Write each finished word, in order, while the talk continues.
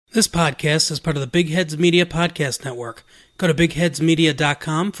This podcast is part of the Big Heads Media Podcast Network. Go to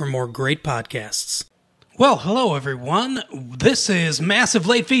bigheadsmedia.com for more great podcasts. Well, hello everyone. This is Massive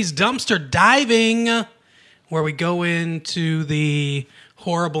Late Fees Dumpster Diving, where we go into the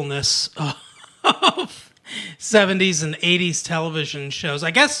horribleness of 70s and 80s television shows.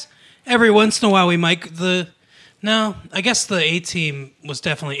 I guess every once in a while we might... I guess the A-Team was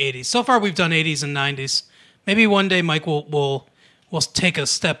definitely 80s. So far we've done 80s and 90s. Maybe one day Mike will take a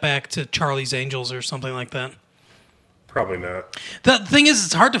step back to Charlie's Angels or something like that. Probably not. The thing is,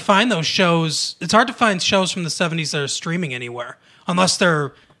 it's hard to find those shows. It's hard to find shows from the 70s that are streaming anywhere. Unless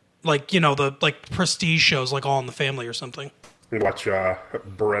they're, the prestige shows like All in the Family or something. We watch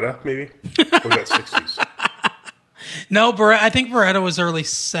Beretta, maybe? Or was that 60s? No, I think Beretta was early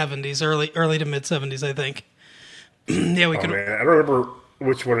 70s, early to mid-70s, I think. Yeah, we could... Man, I don't remember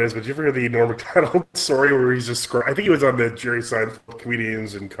which one it is, but did you ever hear the Norm Macdonald story where he's I think he was on the Jerry Seinfeld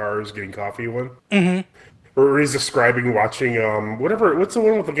Comedians in Cars Getting Coffee one? Mm-hmm. Where he's describing watching, what's the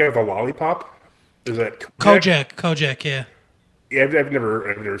one with the guy with the lollipop? Is that Kojak, yeah. Yeah, I've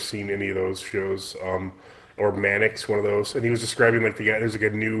never seen any of those shows, or Mannix, one of those. And he was describing, like, the guy, there's like a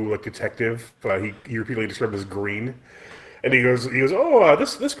new, detective, he repeatedly described as green. And he goes,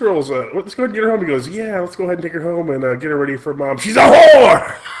 this girl's, let's go ahead and get her home. He goes, yeah, let's go ahead and take her home and get her ready for mom. She's a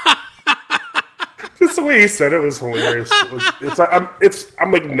whore! Just the way he said it was hilarious. I'm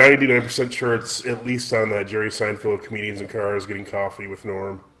like 99% sure it's at least on that Jerry Seinfeld Comedians in Cars Getting Coffee with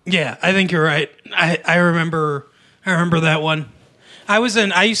Norm. Yeah, I think you're right. I remember that one. I was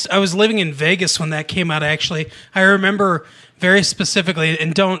living in Vegas when that came out, actually. I remember very specifically,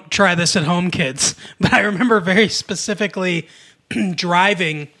 and don't try this at home, kids, but I remember very specifically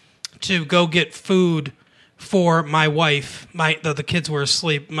driving to go get food for my wife. The kids were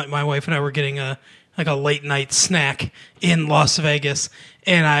asleep. My wife and I were getting a late night snack in Las Vegas,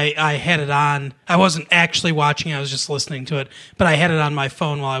 and I had it on. I wasn't actually watching, I was just listening to it, but I had it on my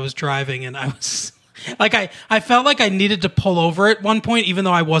phone while I was driving, and I was... I felt like I needed to pull over at one point, even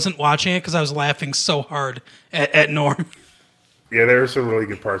though I wasn't watching it, because I was laughing so hard at Norm. Yeah, there are some really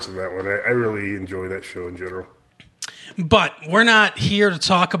good parts of that one. I really enjoy that show in general. But we're not here to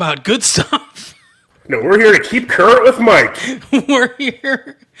talk about good stuff. No, we're here to keep current with Mike.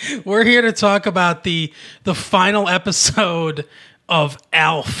 We're here to talk about the final episode of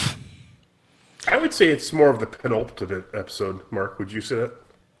Alf. I would say it's more of the penultimate episode, Mark. Would you say that?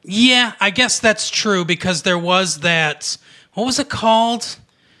 Yeah, I guess that's true, because there was that... What was it called?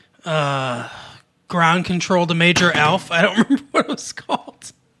 Ground Control to Major Alf? I don't remember what it was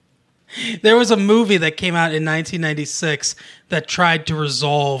called. There was a movie that came out in 1996 that tried to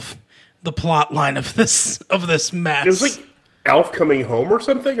resolve the plot line of this mess. It was like Alf Coming Home or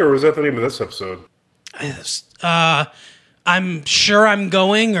something, or was that the name of this episode? I'm sure I'm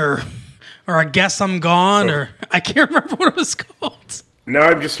going, or I guess I'm gone, or I can't remember what it was called. Now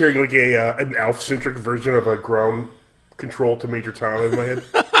I'm just hearing like an Alf-centric version of a Ground Control to Major Tom in my head.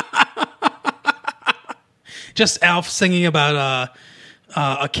 Just Alf singing about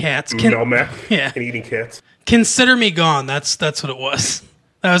a cat. Melmac. Yeah. And eating cats. Consider Me Gone. That's what it was.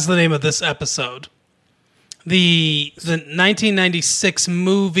 That was the name of this episode. The 1996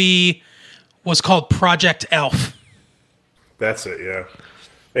 movie was called Project Alf. That's it, yeah.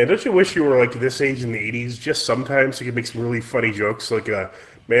 Man, don't you wish you were like this age in the 80s? Just sometimes you could make some really funny jokes. Like,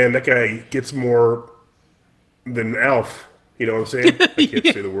 man, that guy gets more than Alf. You know what I'm saying? I can't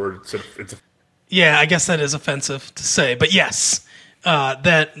say the word. Yeah, I guess that is offensive to say. But yes,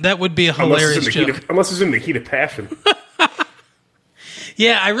 that would be a hilarious joke. Unless it's in the heat of passion.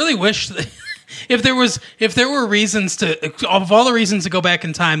 Yeah, I really wish that if there were reasons of all the reasons to go back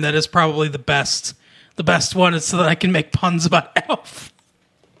in time, that is probably the best one, is so that I can make puns about Alf.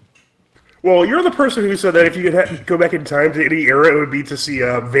 Well, you're the person who said that if you could go back in time to any era, it would be to see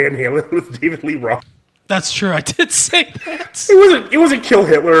Van Halen with David Lee Roth. That's true. I did say that. It wasn't Kill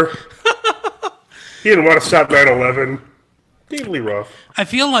Hitler. He didn't want to stop 9/11. David Lee Roth. I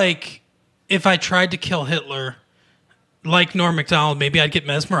feel like if I tried to kill Hitler, like Norm Macdonald, maybe I'd get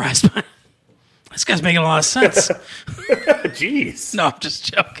mesmerized by it. This guy's making a lot of sense. Jeez. No, I'm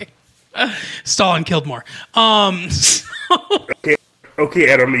just joking. Stalin killed more.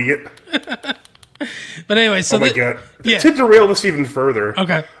 Okay, Adam, you get... But anyway, so... Oh my God. Yeah. To derail this even further...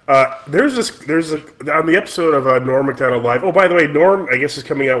 Okay. There's on the episode of Norm Macdonald Live... Oh, by the way, Norm, I guess, is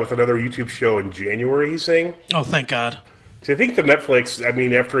coming out with another YouTube show in January, he's saying. Oh, thank God. So I think the Netflix,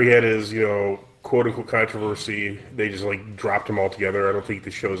 after he had his, quote-unquote controversy, they just, dropped him altogether. I don't think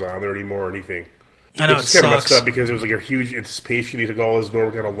the show's on there anymore or anything. I know, it's kind of messed up because it was a huge anticipation. He took all his Norm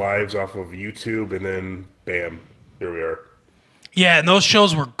Macdonald Lives off of YouTube, and then, bam, here we are. Yeah, and those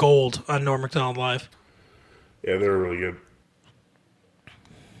shows were gold on Norm Macdonald Live. Yeah, they were really good.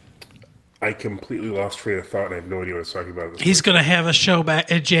 I completely lost train of thought, and I have no idea what I was talking about. He's going to have a show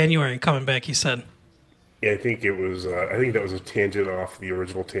back in January, coming back, he said. Yeah, I think it was. I think that was a tangent off the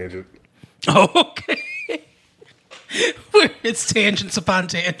original tangent. Oh, okay. It's tangents upon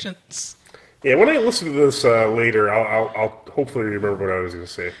tangents. Yeah, when I listen to this later, I'll hopefully remember what I was going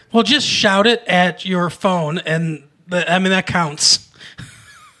to say. Well, just shout it at your phone, and that counts.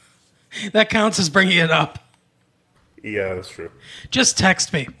 That counts as bringing it up. Yeah, that's true. Just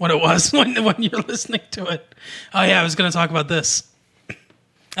text me what it was when you're listening to it. Oh yeah, I was going to talk about this,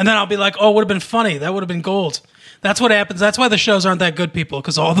 and then I'll be like, "Oh, it would have been funny. That would have been gold." That's what happens. That's why the shows aren't that good, people,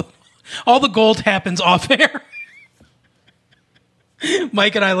 because all the gold happens off air.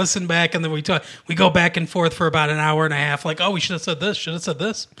 Mike and I listen back, and then we talk. We go back and forth for about an hour and a half. Like, oh, we should have said this. Should have said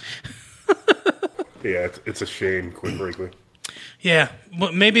this. Yeah, it's a shame, quite frankly. Yeah,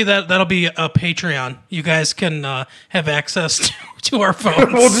 well, maybe that'll be a Patreon. You guys can have access to our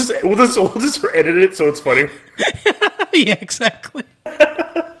phones. we'll just edit it so it's funny. Yeah, exactly.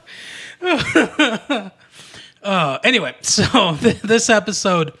 Anyway, so this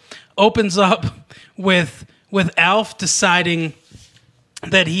episode opens up with Alf deciding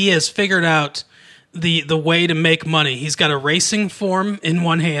that he has figured out the way to make money. He's got a racing form in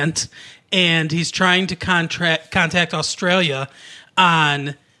one hand, and he's trying to contact Australia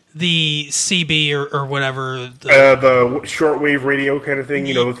on the CB or whatever. The shortwave radio kind of thing.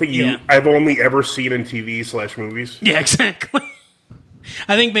 You know, the thing I've only ever seen in TV/movies. Yeah, exactly.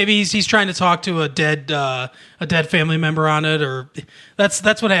 I think maybe he's trying to talk to a dead family member on it, or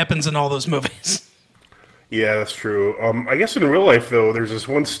that's what happens in all those movies. Yeah, that's true. I guess in real life though, there's this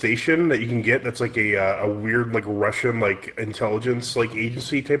one station that you can get that's like a weird like Russian like intelligence like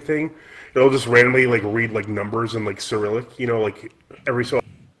agency type thing. It'll just randomly like read like numbers in like Cyrillic, you know, like every so.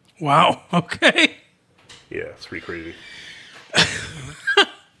 Wow. Okay. Yeah, it's pretty crazy.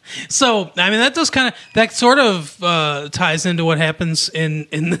 So, I mean, that sort of ties into what happens in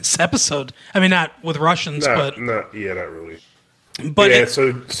this episode. I mean, not with Russians, but not really. But yeah,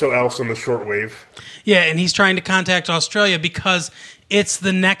 so Alf's on the shortwave. Yeah, and he's trying to contact Australia because it's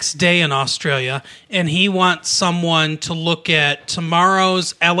the next day in Australia, and he wants someone to look at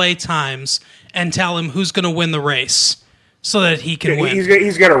tomorrow's LA Times and tell him who's going to win the race so that he can win.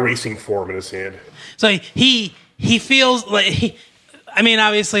 He's got a racing form in his hand. So he feels like I mean,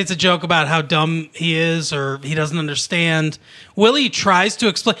 obviously it's a joke about how dumb he is or he doesn't understand. Willie tries to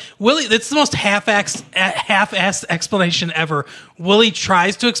explain. It's the most half-assed explanation ever. Willie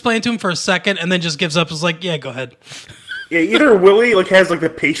tries to explain to him for a second and then just gives up. Is like, yeah, go ahead. Yeah, either Willie has the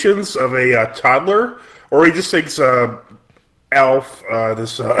patience of a toddler, or he just thinks Alf.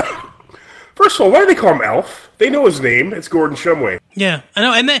 First of all, why do they call him Alf? They know his name. It's Gordon Shumway. Yeah, I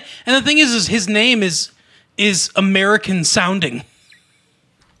know. And the thing is his name is American sounding.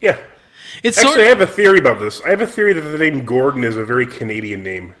 Yeah. Actually, I have a theory about this. I have a theory that the name Gordon is a very Canadian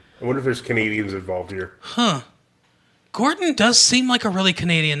name. I wonder if there's Canadians involved here. Huh. Gordon does seem like a really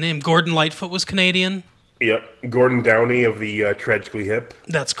Canadian name. Gordon Lightfoot was Canadian. Yep. Gordon Downey of the Tragically Hip.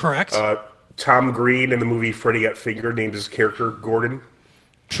 That's correct. Tom Green in the movie Freddy Got Fingered named his character Gordon.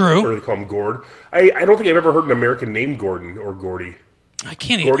 True. Or they call him Gord. I don't think I've ever heard an American named Gordon or Gordy. I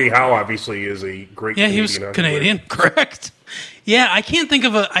can't Gordie Howe obviously is a great Canadian. Yeah, he was Canadian, correct. Yeah, I can't think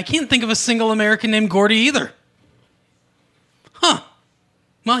of a single American named Gordy either. Huh.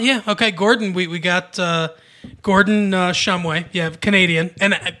 Well, yeah, okay, Gordon, we got Gordon Shumway, yeah, Canadian.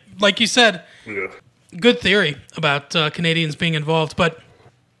 And like you said, good theory about Canadians being involved, but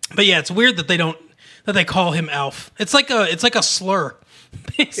yeah, it's weird that they call him Alf. It's like a slur.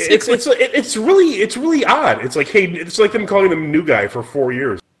 It's really odd. It's like, hey, it's like them calling him New Guy for 4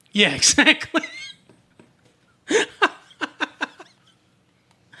 years. Yeah, exactly.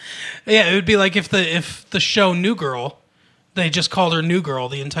 Yeah, it would be like if the show New Girl, they just called her New Girl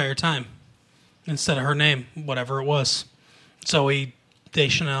the entire time instead of her name, whatever it was. Zoe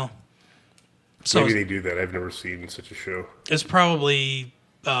Deschanel. So maybe they do that. I've never seen such a show. It's probably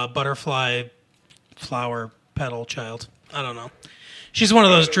Butterfly Flower Petal Child. I don't know. She's one of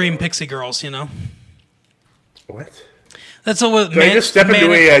those dream pixie girls, you know. What? That's what. Can I just step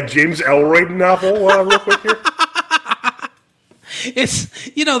into a James Ellroy novel real quick here? It's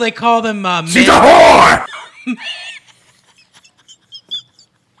they call them. She's a whore.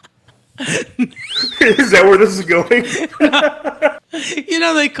 Is that where this is going?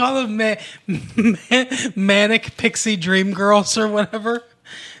 They call them manic pixie dream girls or whatever.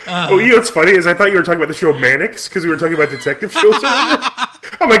 What's funny is I thought you were talking about the show Mannix because we were talking about detective shows.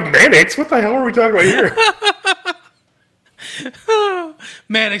 I'm like, Mannix? What the hell are we talking about here?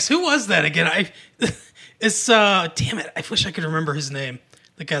 Mannix. Who was that again? It's damn it. I wish I could remember his name.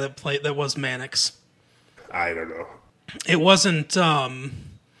 The guy that was Mannix. I don't know. It wasn't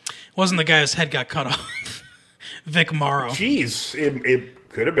the guy whose head got cut off. Vic Morrow. Jeez, it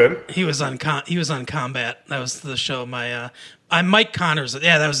could have been. He was on Combat. That was the show. I'm Mike Connors.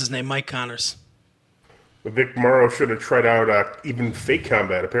 Yeah, that was his name, Mike Connors. But Vic Morrow should have tried out even fake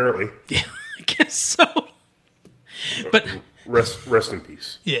Combat, apparently. Yeah, I guess so. But rest in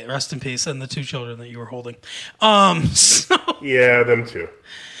peace. Yeah, rest in peace, and the two children that you were holding. Yeah, them too.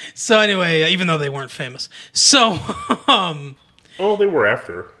 So anyway, even though they weren't famous, so oh, they were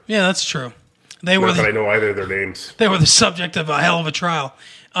after. Yeah, that's true. They Not were. that I know either of their names. They were the subject of a hell of a trial.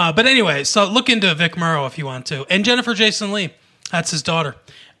 But anyway, so look into Vic Morrow if you want to, and Jennifer Jason Leigh. That's his daughter.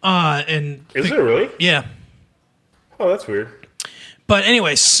 And is it really? Yeah. Oh, that's weird. But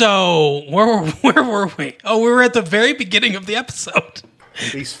anyway, so where were we? Oh, we were at the very beginning of the episode.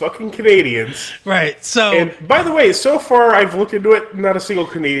 These fucking Canadians. Right. So, and by the way, so far I've looked into it. Not a single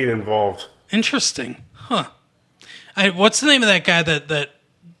Canadian involved. Interesting, huh? What's the name of that guy that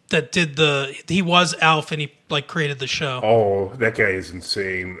did he was Alf and he created the show? Oh, that guy is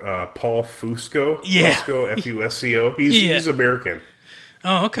insane. Paul Fusco. Yeah. Fusco, Fusco. He's American.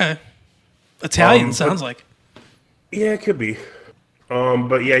 Oh, okay. Italian sounds like. Yeah, it could be.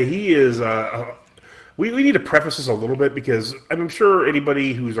 But yeah, he is. We need to preface this a little bit because I'm sure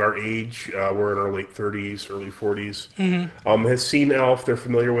anybody who's our age, we're in our late 30s, early 40s, has seen Elf. They're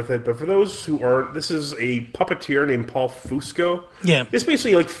familiar with it. But for those who aren't, this is a puppeteer named Paul Fusco. Yeah. This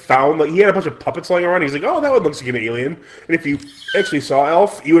basically found, he had a bunch of puppets lying around. He's like, oh, that one looks like an alien. And if you actually saw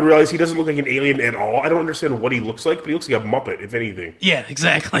Elf, you would realize he doesn't look like an alien at all. I don't understand what he looks like, but he looks like a Muppet, if anything. Yeah,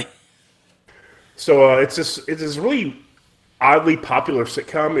 exactly. So it's this really oddly popular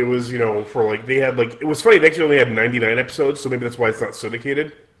sitcom. It was, it was funny, they actually only had 99 episodes, so maybe that's why it's not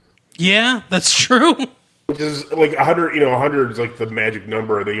syndicated. Yeah, that's true. Which is 100, 100 is the magic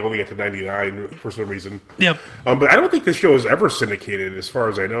number. They only get to 99 for some reason. Yep. But I don't think this show is ever syndicated as far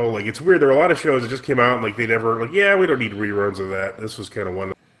as I know. It's weird. There are a lot of shows that just came out and they never, yeah, we don't need reruns of that. This was kind of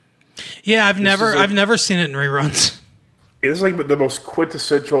one. Yeah, I've never seen it in reruns. It's the most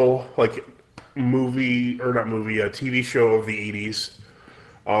quintessential, TV show of the 80s.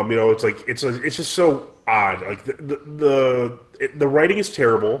 It's just so odd. The writing is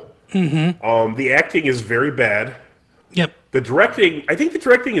terrible. Mm-hmm. The acting is very bad. Yep. I think the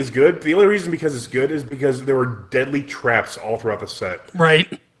directing is good. The only reason because it's good is because there were deadly traps all throughout the set.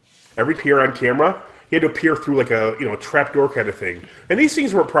 Right. Every peer on camera, he had to peer through a trap door kind of thing. And these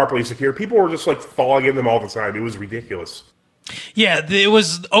things weren't properly secured. People were just falling in them all the time. It was ridiculous. Yeah, it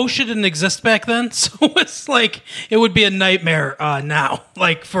was. OSHA didn't exist back then, so it's it would be a nightmare now.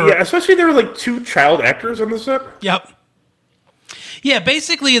 Especially there were two child actors on the set. Yep. Yeah,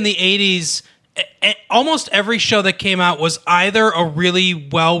 basically in the 80s, almost every show that came out was either a really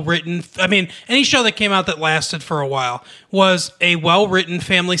well-written... any show that came out that lasted for a while was a well-written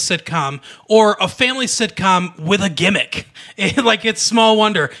family sitcom or a family sitcom with a gimmick. It's Small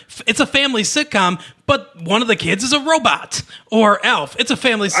Wonder. It's a family sitcom, but one of the kids is a robot. Or Elf. It's a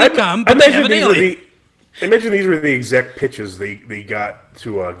family sitcom, but they have an alien. I imagine these were the exact pitches they got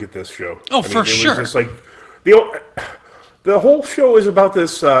to get this show. Oh, for sure. Was just the whole show is about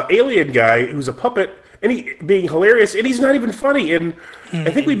this alien guy who's a puppet, and he being hilarious, and he's not even funny. And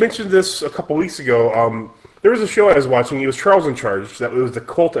I think we mentioned this a couple weeks ago. There was a show I was watching. It was Charles in Charge. That was the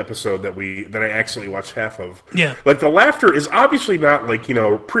cult episode that I accidentally watched half of. Yeah. The laughter is obviously not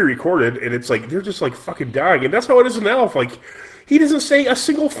pre-recorded, and it's they're just fucking dying, and that's how it is in Elf. He doesn't say a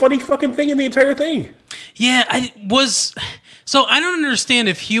single funny fucking thing in the entire thing. Yeah, So I don't understand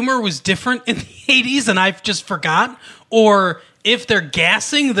if humor was different in the 80s and I've just forgot, or if they're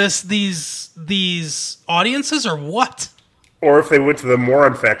gassing these audiences or what. Or if they went to the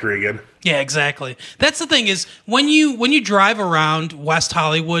Moron Factory again. Yeah, exactly. That's the thing is when you drive around West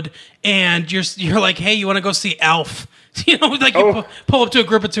Hollywood and you're like, hey, you want to go see Elf? You pull up to a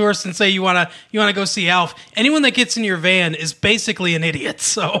group of tourists and say you want to go see Elf. Anyone that gets in your van is basically an idiot.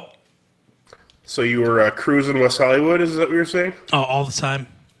 So you were cruising West Hollywood, is that what you're saying? Oh, all the time.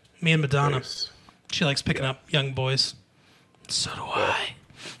 Me and Madonna. Nice. She likes picking up young boys. So do I.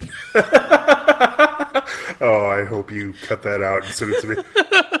 Oh, I hope you cut that out and send it to me.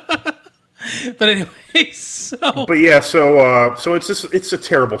 But anyway, so... But yeah, so it's a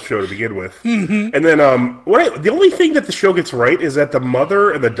terrible show to begin with. Mm-hmm. And then the only thing that the show gets right is that the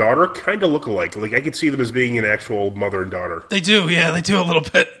mother and the daughter kind of look alike. I could see them as being an actual mother and daughter. They do, yeah, they do a little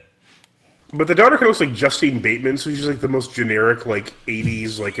bit. But the daughter kind of looks like Justine Bateman, so she's the most generic,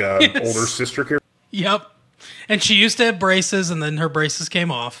 80s, older sister character. Yep. And she used to have braces, and then her braces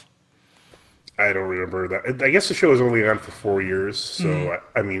came off. I don't remember that. I guess the show was only on for 4 years, so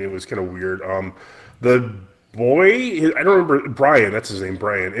I mean, it was kind of weird. The boy, I don't remember, Brian. That's his name,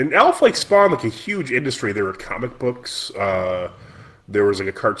 Brian. And Alf like spawned like a huge industry. There were comic books. There was like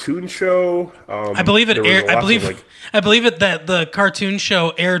a cartoon show. I believe it aired. I believe it that the cartoon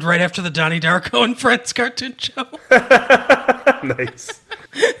show aired right after the Donnie Darko and Friends cartoon show. Nice.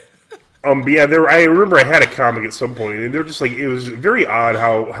 But yeah, I remember I had a comic at some point, and they're just like, it was very odd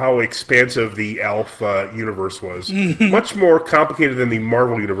how expansive the Alf universe was. Much more complicated than the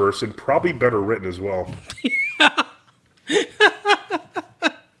Marvel universe, and probably better written as well.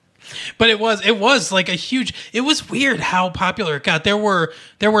 But it was like a huge. It was weird how popular it got. There were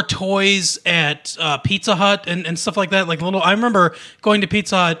toys at Pizza Hut and stuff like that. Like little. I remember going to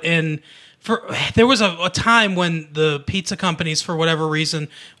Pizza Hut and there was a time when the pizza companies, for whatever reason,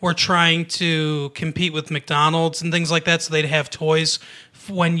 were trying to compete with McDonald's and things like that. So they'd have toys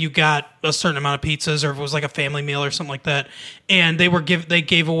when you got a certain amount of pizzas, or if it was like a family meal or something like that. And they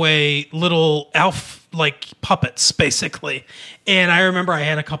gave away little Alf like puppets basically. And I remember I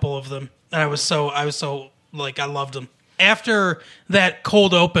had a couple of them, and I was so like, I loved them. After that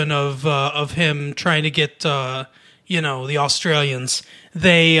cold open of him trying to get the Australians,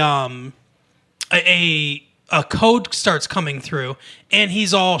 they a code starts coming through, and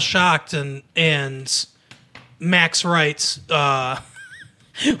he's all shocked, and Max writes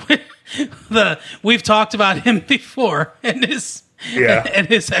we've talked about him before and his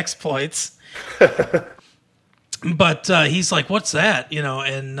exploits. But he's like, "What's that?"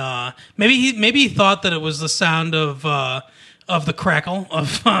 And maybe he thought that it was the sound of the crackle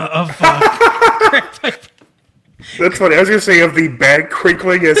of crack pipe. That's funny. I was gonna say of the bag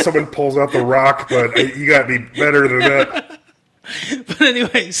crinkling as someone pulls out the rock, but you got to be better than that. But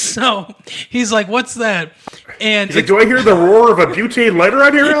anyway, so he's like, "What's that?" And he's like, "Do I hear the roar of a butane lighter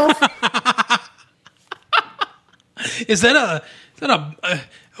on here, Alf?" Is that a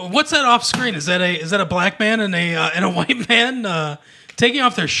what's that off screen? Is that a black man and a white man taking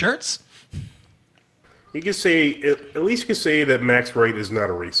off their shirts? You can say, at least you can say that Max Wright is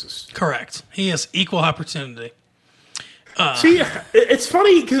not a racist. Correct. He has equal opportunity. See, it's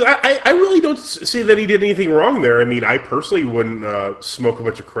funny because I really don't see that he did anything wrong there. I mean, I personally wouldn't smoke a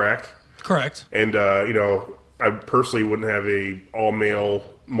bunch of crack. Correct. And I personally wouldn't have a all-male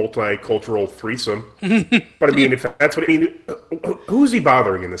multicultural threesome. But I mean, if that's what I mean, who's he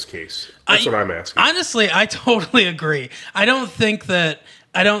bothering in this case? That's what I'm asking. Honestly, I totally agree. I don't think that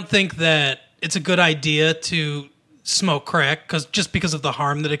it's a good idea to smoke crack because of the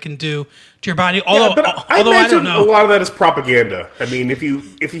harm that it can do to your body. Although I don't know, a lot of that is propaganda. I mean, if you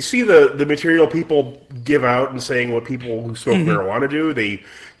see the material people give out and saying what people who smoke marijuana do, they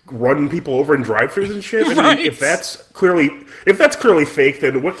run people over in drive-thrus and shit. I mean, right. if that's clearly fake,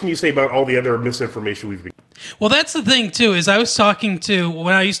 then what can you say about all the other misinformation we've been? Well, that's the thing too. Is I was talking to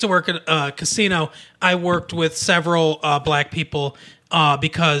when I used to work at a casino. I worked with several black people.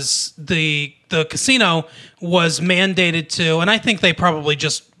 Because the casino was mandated to, and I think they probably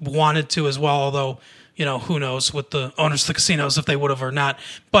just wanted to as well, although, who knows with the owners of the casinos if they would have or not.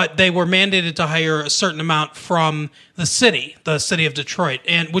 But they were mandated to hire a certain amount from the city of Detroit,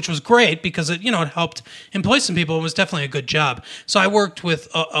 and which was great because it helped employ some people. It was definitely a good job. So I worked with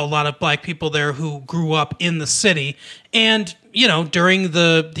a lot of black people there who grew up in the city, and during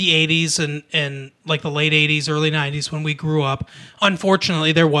the 80s and like the late 80s, early 90s when we grew up,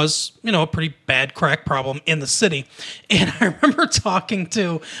 unfortunately there was, a pretty bad crack problem in the city. And I remember talking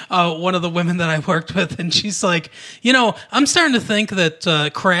to one of the women that I worked with, and she's like, I'm starting to think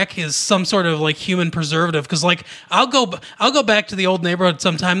that crack is some sort of like human preservative, because like I'll go back to the old neighborhood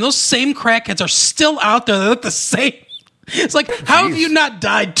sometime. Those same crackheads are still out there. They look the same. It's like, how have you not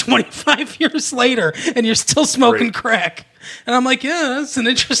died 25 years later and you're still smoking crack? And I'm like, yeah, that's an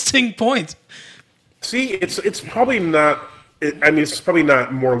interesting point. See, it's probably not. It's probably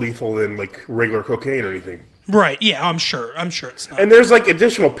not more lethal than like regular cocaine or anything. Right? Yeah, I'm sure it's not. And there's like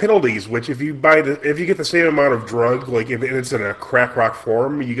additional penalties, which if you get the same amount of drug, like if it's in a crack rock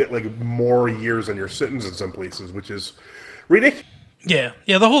form, you get like more years on your sentence in some places, which is ridiculous. Yeah.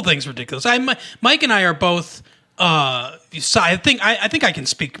 The whole thing's ridiculous. Mike and I are both. So I think I can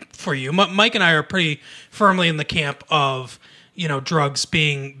speak for you. Mike and I are pretty firmly in the camp of drugs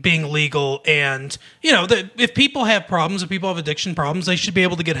being legal, and if people have problems, if people have addiction problems, they should be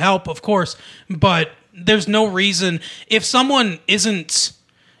able to get help, of course. But there's no reason if someone isn't.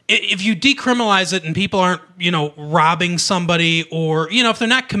 If you decriminalize it and people aren't, robbing somebody, or, if they're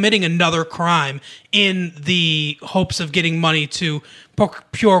not committing another crime in the hopes of getting money to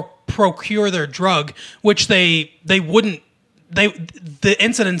procure their drug, which they wouldn't. The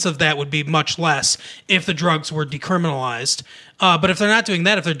incidence of that would be much less if the drugs were decriminalized. But if they're not doing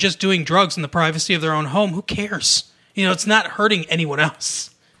that, if they're just doing drugs in the privacy of their own home, who cares? It's not hurting anyone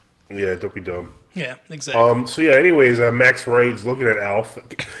else. Yeah, don't be dumb. Yeah, exactly. So yeah, anyways, Max Wright's looking at Alf.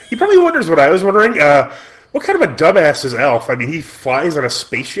 He probably wonders what I was wondering. What kind of a dumbass is Alf? I mean, he flies on a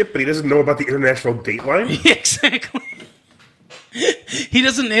spaceship, but he doesn't know about the international date line? Exactly. He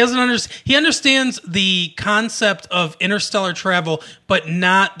doesn't understand. He understands the concept of interstellar travel, but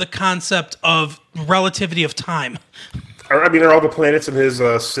not the concept of relativity of time. I mean, are all the planets in his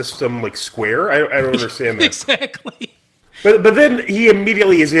system like square? I don't understand that. Exactly. But then he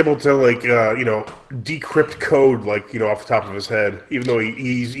immediately is able to decrypt code off the top of his head, even though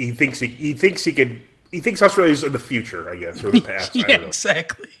he thinks Australia's in the future, I guess, or the past. Yeah, I don't know.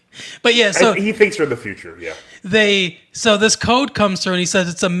 exactly. But yeah, so he thinks they're in the future. Yeah. So this code comes through, and he says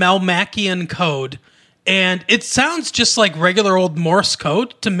it's a Melmacian code, and it sounds just like regular old Morse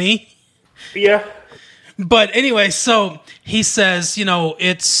code to me. Yeah. But anyway, so he says,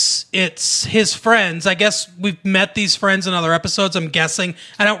 it's his friends. I guess we've met these friends in other episodes. I'm guessing.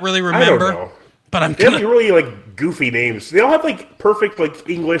 I don't really remember. I don't know. But they have really goofy names. They all have perfect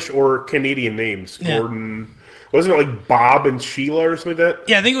English or Canadian names. Yeah. Gordon. Wasn't it Bob and Sheila or something like that?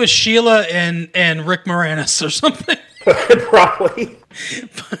 Yeah, I think it was Sheila and Rick Moranis or something. Probably.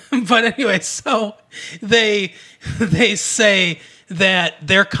 But anyway, so they say that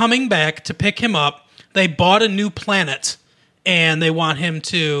they're coming back to pick him up. They bought a new planet, and they want him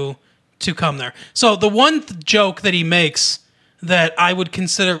to come there. So the one joke that he makes that I would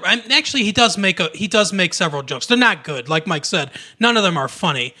consider, actually he does make several jokes. They're not good, like Mike said. None of them are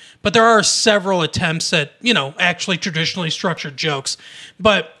funny, but there are several attempts at actually traditionally structured jokes.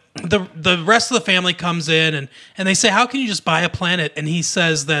 But the rest of the family comes in and they say, how can you just buy a planet? And he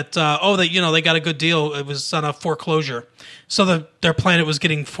says that they got a good deal. It was on a foreclosure, so their planet was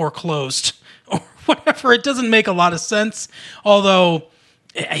getting foreclosed or whatever. It doesn't make a lot of sense, although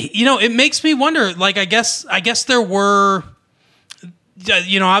it makes me wonder. I guess there were.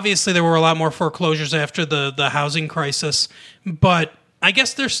 Obviously there were a lot more foreclosures after the housing crisis, but I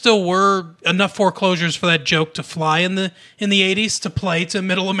guess there still were enough foreclosures for that joke to fly in the 80s to play to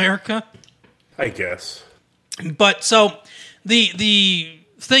middle America. I guess. But so the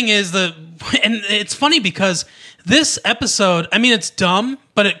thing is and it's funny because this episode, I mean, it's dumb,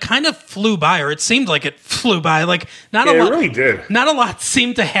 but it kind of flew by, or it seemed like it flew by. It really did. Not a lot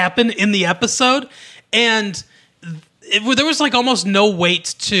seemed to happen in the episode, and there was almost no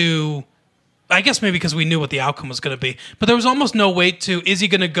wait to, I guess maybe because we knew what the outcome was going to be, but there was almost no wait to, is he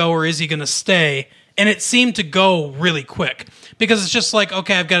going to go or is he going to stay? And it seemed to go really quick because it's just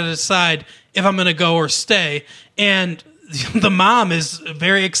okay, I've got to decide if I'm going to go or stay. And the mom is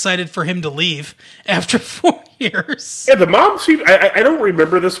very excited for him to leave after 4 years. Yeah, the mom seemed, I don't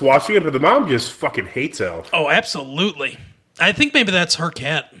remember this watching it, but the mom just fucking hates Alf. Oh, absolutely. I think maybe that's her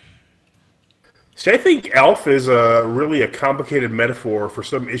cat. See, I think Alf is really a complicated metaphor for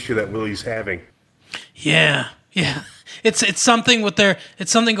some issue that Willie's having. Yeah. It's something with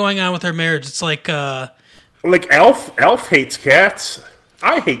it's something going on with their marriage. It's Alf hates cats.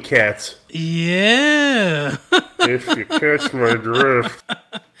 I hate cats. Yeah. If you catch my drift.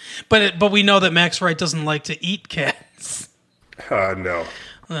 But we know that Max Wright doesn't like to eat cats. No.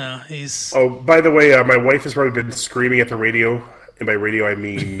 He's. Oh, by the way, my wife has probably been screaming at the radio. And by radio, I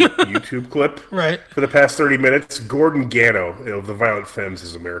mean YouTube clip. Right. For the past 30 minutes, Gordon Gano of the Violent Femmes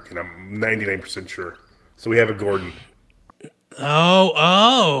is American. I'm 99% sure. So we have a Gordon.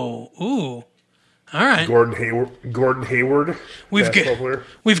 Oh. Ooh. All right. Gordon Hayward. We've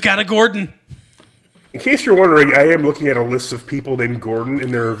got a Gordon. In case you're wondering, I am looking at a list of people named Gordon,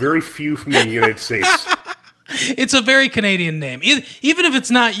 and there are very few from the United States. It's a very Canadian name. Even if it's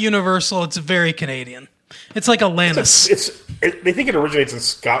not universal, it's very Canadian. It's like Atlantis. They think it originates in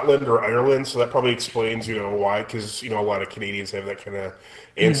Scotland or Ireland, so that probably explains, why, because, a lot of Canadians have that kind of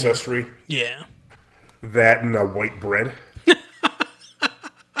ancestry. Yeah. That and white bread.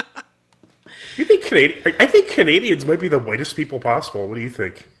 I think Canadians might be the whitest people possible. What do you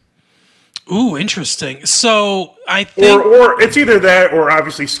think? Ooh, interesting. So, I think... Or it's either that or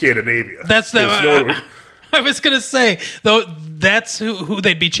obviously Scandinavia. That's I was going to say, though, that's who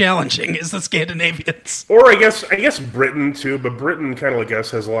they'd be challenging, is the Scandinavians. Or I guess Britain, too, but Britain kind of like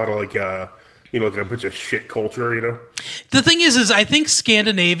us has a lot of a bunch of shit culture, The thing is I think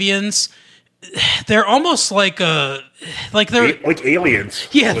Scandinavians they're almost like they're like aliens.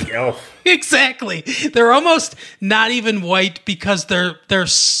 Yeah. Like Elf. exactly. They're almost not even white because they're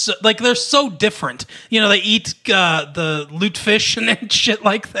so different. You know, they eat the lutefisk and shit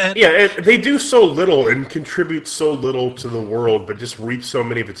like that. Yeah, and they do so little and contribute so little to the world, but just reap so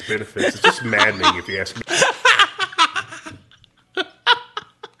many of its benefits. It's just maddening, if you ask me.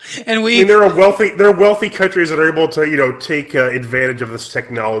 And I mean, there are wealthy countries that are able to, take advantage of this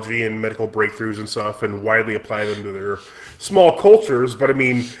technology and medical breakthroughs and stuff, and widely apply them to their small cultures. But I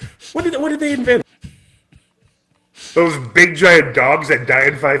mean, what did they invent? Those big giant dogs that die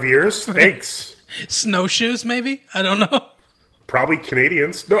in 5 years? Thanks. Snowshoes, maybe? I don't know. Probably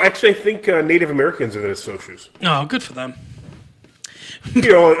Canadians. No, actually, I think Native Americans invented snowshoes. Oh, good for them.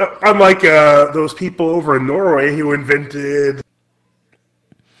 Unlike those people over in Norway who invented.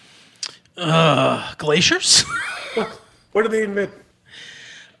 Glaciers? What did they invent?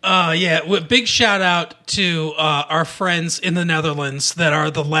 Big shout out to our friends in the Netherlands that are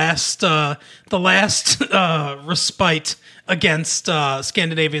the last respite against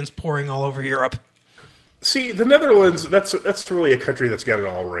Scandinavians pouring all over Europe. See, the Netherlands, that's really a country that's got it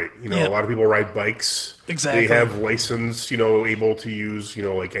all right. Yep. A lot of people ride bikes. Exactly. They have license, able to use,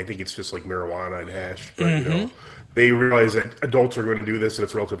 I think it's just like marijuana and hash. But, they realize that adults are going to do this and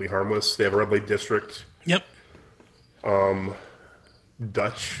it's relatively harmless. They have a red light district. Yep.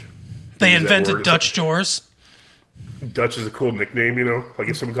 Dutch. They invented Dutch doors. Dutch is a cool nickname, Like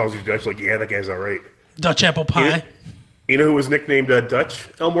if someone calls you Dutch, like, yeah, that guy's all right. Dutch apple pie. You know who was nicknamed Dutch?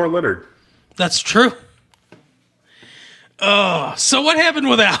 Elmore Leonard. That's true. So what happened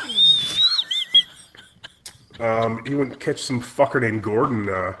with Al? You wouldn't catch some fucker named Gordon,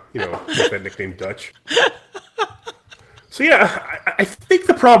 with that nickname Dutch. So yeah, I think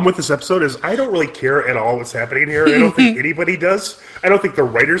the problem with this episode is I don't really care at all what's happening here. I don't think anybody does. I don't think the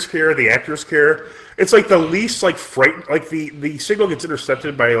writers care, the actors care. It's like the least frightened, the signal gets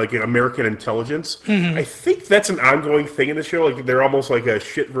intercepted by American intelligence. Mm-hmm. I think that's an ongoing thing in the show. Like they're almost like a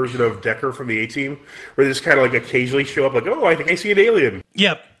shit version of Decker from the A-Team, where they just kind of occasionally show up oh, I think I see an alien.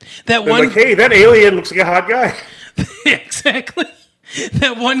 Yep. That They're one hey, that alien looks like a hot guy. Exactly.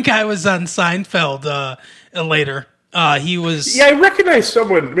 That one guy was on Seinfeld later. He was. Yeah, I recognize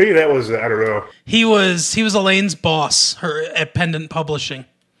someone. Maybe that was. I don't know. He was Elaine's boss, at Pendant Publishing.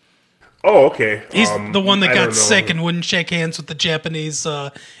 Oh, okay. He's the one that got sick and wouldn't shake hands with the Japanese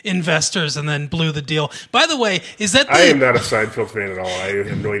investors, and then blew the deal. By the way, is that? I am not a Seinfeld fan at all. I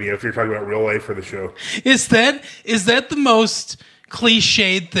have no idea if you're talking about real life or the show. Is that the most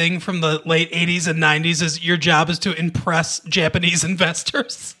cliched thing from the late 80s and 90s? Is your job is to impress Japanese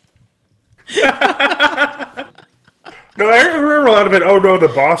investors? No, I remember a lot of it. Oh no, the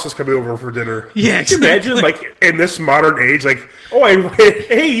boss is coming over for dinner. Yeah, exactly. Can you imagine, in this modern age,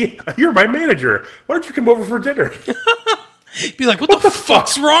 hey, you're my manager. Why don't you come over for dinner? Be like, what the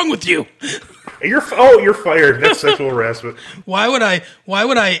fuck's wrong with you? You're fired. That's sexual harassment. Why would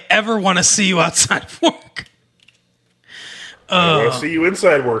I ever want to see you outside of work? I want to see you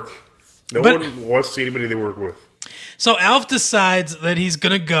inside work. No one wants to see anybody they work with. So Alf decides that he's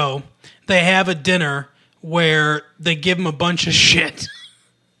gonna go. They have a dinner where they give him a bunch of shit.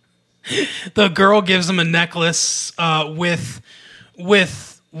 The girl gives him a necklace with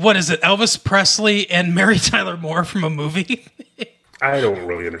what is it, Elvis Presley and Mary Tyler Moore from a movie. I don't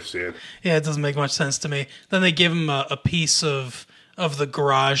really understand. Yeah, it doesn't make much sense to me. Then they give him a piece of the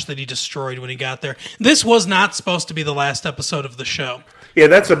garage that he destroyed when he got there. This was not supposed to be the last episode of the show. Yeah,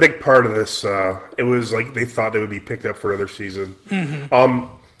 that's a big part of this. It was like they thought they would be picked up for another season.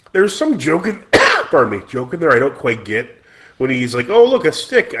 Mm-hmm. There's some joke in there I don't quite get. When he's like, oh, look, a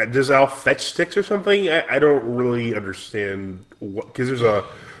stick. Does Al fetch sticks or something? I don't really understand. Because there's a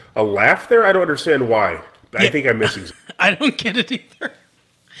laugh there? I don't understand why. Yeah. I think I'm missing something. I don't get it either.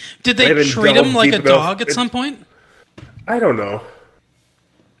 Did they treat him like a dog at some point? I don't know.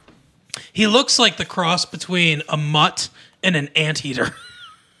 He looks like the cross between a mutt and an anteater.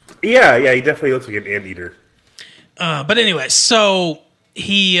 Yeah, he definitely looks like an anteater. But anyway, so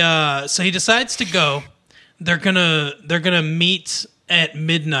he decides to go. They're gonna meet at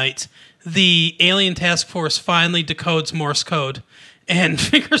midnight. The alien task force finally decodes Morse code and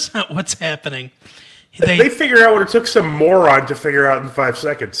figures out what's happening. They figure out what it took some moron to figure out in 5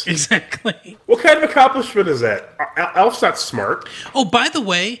 seconds. Exactly. What kind of accomplishment is that? Alf's not smart. Oh, by the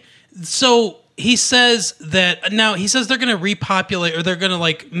way, so he says they're going to repopulate, or they're going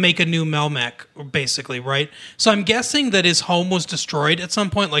to make a new Melmac, basically, right? So I'm guessing that his home was destroyed at some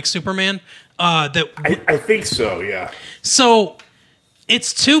point, like Superman. I think so, yeah. So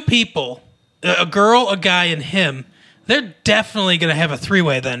it's two people, a girl, a guy, and him. They're definitely going to have a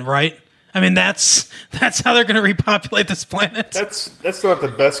three-way then, right? I mean, that's how they're going to repopulate this planet. That's not the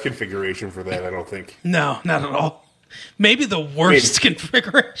best configuration for that, I don't think. No, not at all. Maybe the worst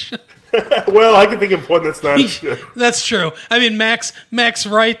configuration. Well, I can think of one that's not. That's true. I mean, Max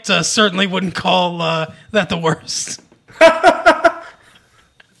Wright certainly wouldn't call that the worst.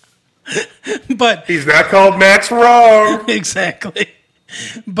 But he's not called Max wrong. Exactly.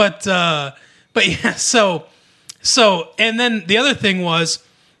 But yeah. So and then the other thing was,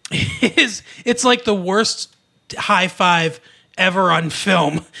 it's like the worst high five ever on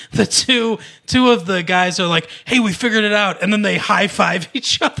film. The two of the guys are like, "Hey, we figured it out," and then they high five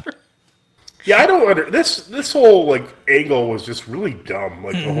each other. Yeah, I don't this whole like angle was just really dumb.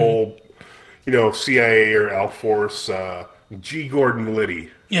 Like the whole, CIA or Alf Force, G. Gordon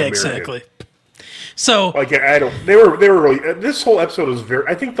Liddy. Yeah, American. exactly. So like I don't. They were really. This whole episode was very.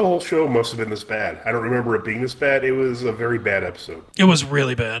 I think the whole show must have been this bad. I don't remember it being this bad. It was a very bad episode. It was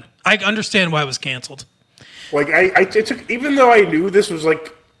really bad. I understand why it was canceled. Like it took, even though I knew this was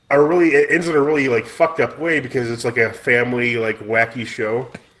like it ends in a really like fucked up way because it's like a family like wacky show.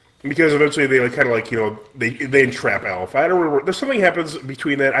 Because eventually they like kind of like they entrap Alf. I don't remember. There's something happens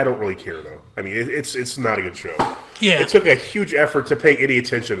between that. I don't really care though. I mean it's not a good show. Yeah, it took a huge effort to pay any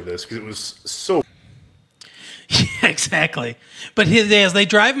attention to this because it was so. Yeah, exactly. But as they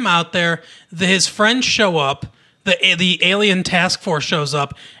drive him out there, his friends show up. The alien task force shows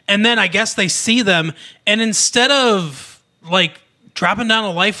up, and then I guess they see them, and instead of like dropping down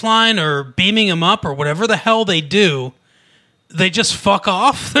a lifeline or beaming him up or whatever the hell they do, they just fuck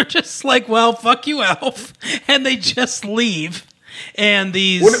off. They're just like, well, fuck you, Alf, and they just leave. And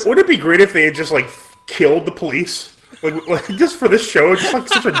these would it be great if they had just like killed the police, like just for this show, just like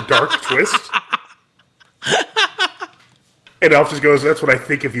such a dark twist. And Alf just goes, "That's what I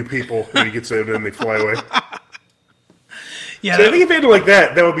think of you people." When he gets in, and then they fly away. Yeah, so I think if they ended like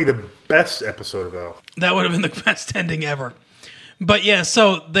that, that would be the best episode of Alf. That would have been the best ending ever. But yeah,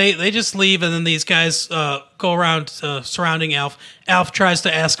 so they just leave, and then these guys go around surrounding Alf. Alf tries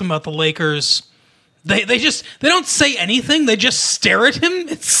to ask him about the Lakers. They don't say anything. They just stare at him.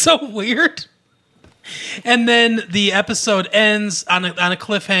 It's so weird. And then the episode ends on a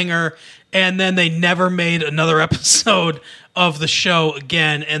cliffhanger, and then they never made another episode of the show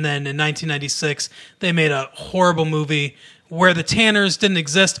again. And then in 1996, they made a horrible movie where the Tanners didn't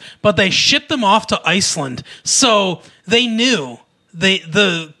exist, but they shipped them off to Iceland. So they knew.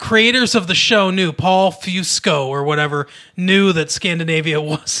 The creators of the show knew, Paul Fusco or whatever, knew that Scandinavia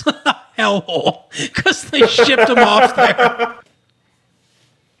was a hellhole because they shipped them off there.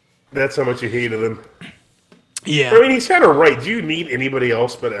 That's how much you hated him. Yeah. I mean, he's kind of right. Do you need anybody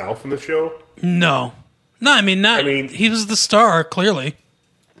else but Alf in the show? No. No, I mean, he was the star, clearly.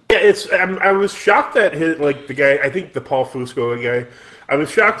 Yeah, I was shocked that the guy, I think the Paul Fusco guy, I was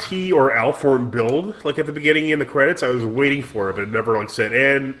shocked he or Alf weren't billed, like, at the beginning in the credits. I was waiting for it, but it never, like, said,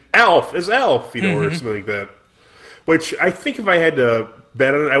 and Alf is Alf, or something like that. Which, I think if I had to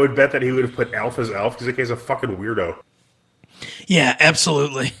bet on it, I would bet that he would have put Alf as Alf, because that guy's a fucking weirdo. Yeah,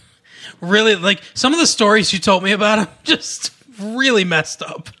 absolutely. Really, like, some of the stories you told me about him just really messed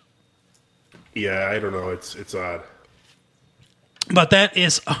up. Yeah, I don't know. It's odd. But that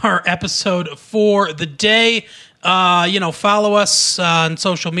is our episode for the day. Follow us on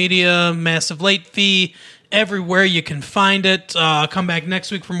social media, Massive Late Fee, everywhere you can find it. Come back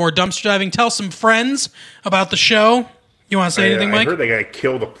next week for more dumpster diving. Tell some friends about the show. You want to say anything, Mike? I heard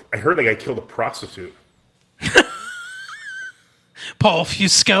that guy killed a prostitute. Paul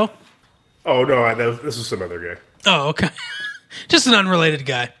Fusco. Oh no, this is some other guy. Oh, okay. Just an unrelated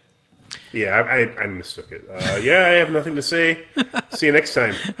guy. Yeah, I mistook it. I have nothing to say. See you next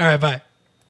time. All right, bye.